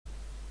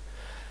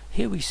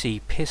Here we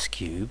see piss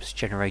cubes,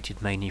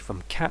 generated mainly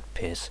from cat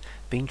piss,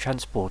 being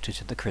transported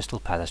to the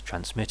Crystal Palace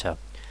transmitter.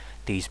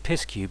 These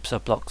piss cubes are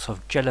blocks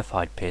of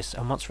jellified piss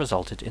and once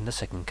resulted in the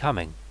Second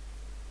Coming.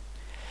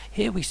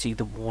 Here we see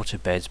the water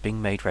beds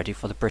being made ready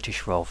for the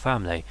British royal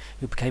family,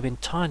 who became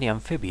entirely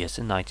amphibious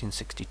in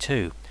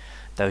 1962.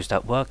 Those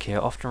that work here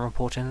often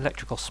report an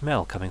electrical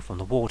smell coming from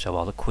the water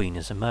while the Queen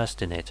is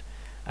immersed in it.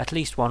 At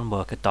least one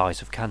worker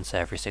dies of cancer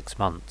every 6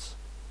 months.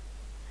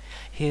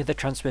 Here the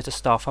transmitter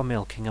staff are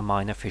milking a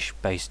minor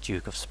fish-based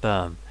Duke of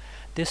Sperm.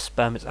 This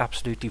sperm is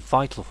absolutely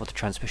vital for the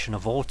transmission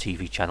of all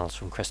TV channels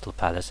from Crystal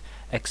Palace,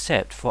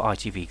 except for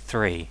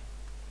ITV3.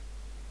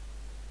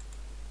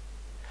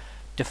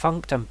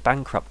 Defunct and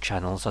bankrupt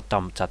channels are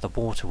dumped at the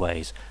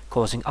waterways,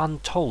 causing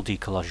untold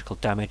ecological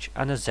damage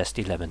and a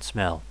zesty lemon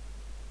smell.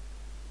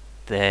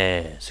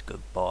 There's a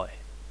good boy.